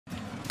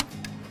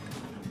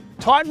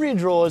Tight rear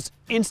drawers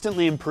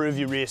instantly improve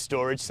your rear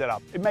storage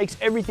setup. It makes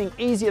everything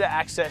easier to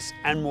access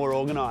and more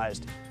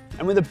organised.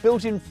 And with a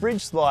built-in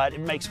fridge slide, it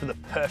makes for the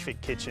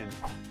perfect kitchen.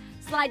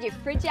 Slide your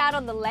fridge out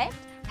on the left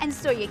and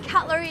store your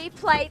cutlery,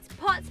 plates,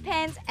 pots,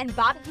 pans and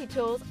barbecue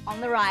tools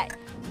on the right,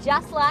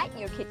 just like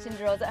your kitchen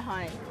drawers at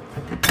home.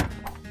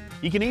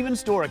 You can even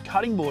store a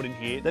cutting board in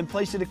here, then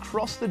place it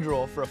across the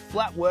drawer for a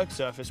flat work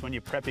surface when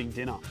you're prepping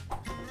dinner.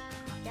 Okay.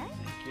 Thank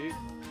you.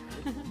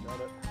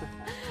 Got it.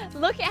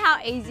 Look at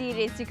how easy it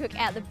is to cook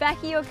out the back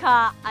of your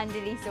car under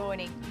this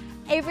awning.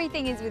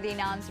 Everything is within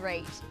arm's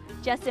reach.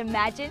 Just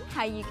imagine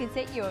how you can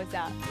set yours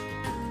up.